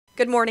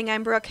Good morning,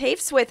 I'm Brooke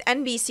Hafes with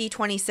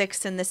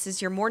NBC26, and this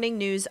is your morning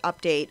news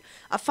update.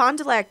 A Fond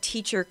du Lac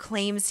teacher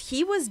claims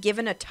he was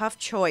given a tough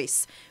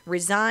choice,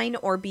 resign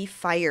or be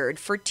fired,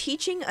 for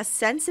teaching a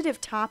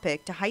sensitive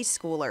topic to high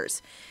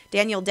schoolers.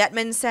 Daniel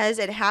Detman says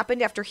it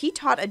happened after he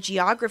taught a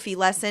geography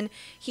lesson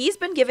he's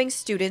been giving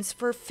students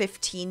for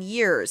 15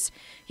 years.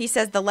 He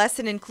says the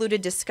lesson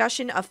included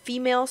discussion of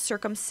female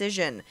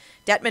circumcision.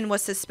 Detman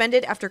was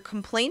suspended after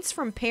complaints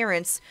from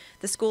parents.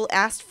 The school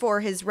asked for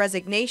his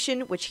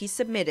resignation, which he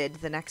submitted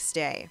the next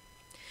day.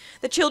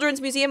 The Children's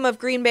Museum of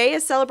Green Bay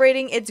is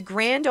celebrating its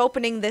grand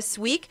opening this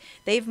week.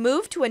 They've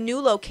moved to a new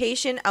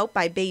location out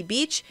by Bay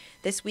Beach.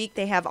 This week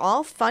they have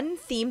all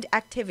fun-themed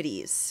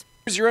activities.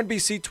 Here's your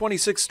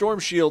NBC26 Storm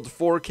Shield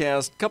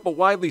forecast. Couple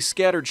widely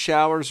scattered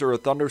showers or a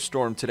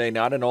thunderstorm today,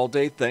 not an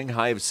all-day thing,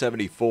 high of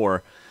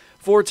 74.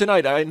 For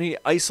tonight, any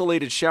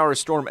isolated shower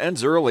storm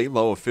ends early,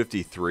 low of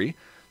 53.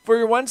 For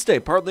your Wednesday,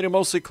 partly to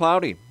mostly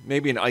cloudy,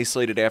 maybe an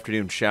isolated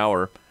afternoon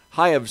shower,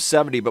 high of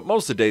 70, but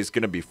most of the day is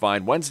going to be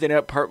fine. Wednesday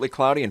night, partly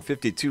cloudy and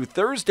 52.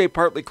 Thursday,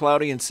 partly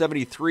cloudy and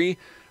 73.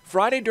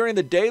 Friday during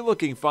the day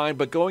looking fine,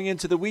 but going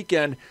into the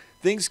weekend,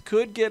 things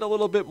could get a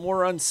little bit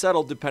more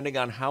unsettled depending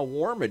on how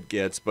warm it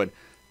gets, but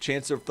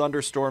chance of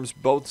thunderstorms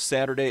both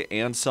Saturday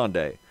and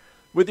Sunday.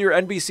 With your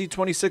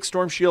NBC26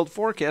 Storm Shield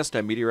forecast,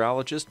 I'm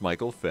meteorologist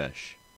Michael Fish.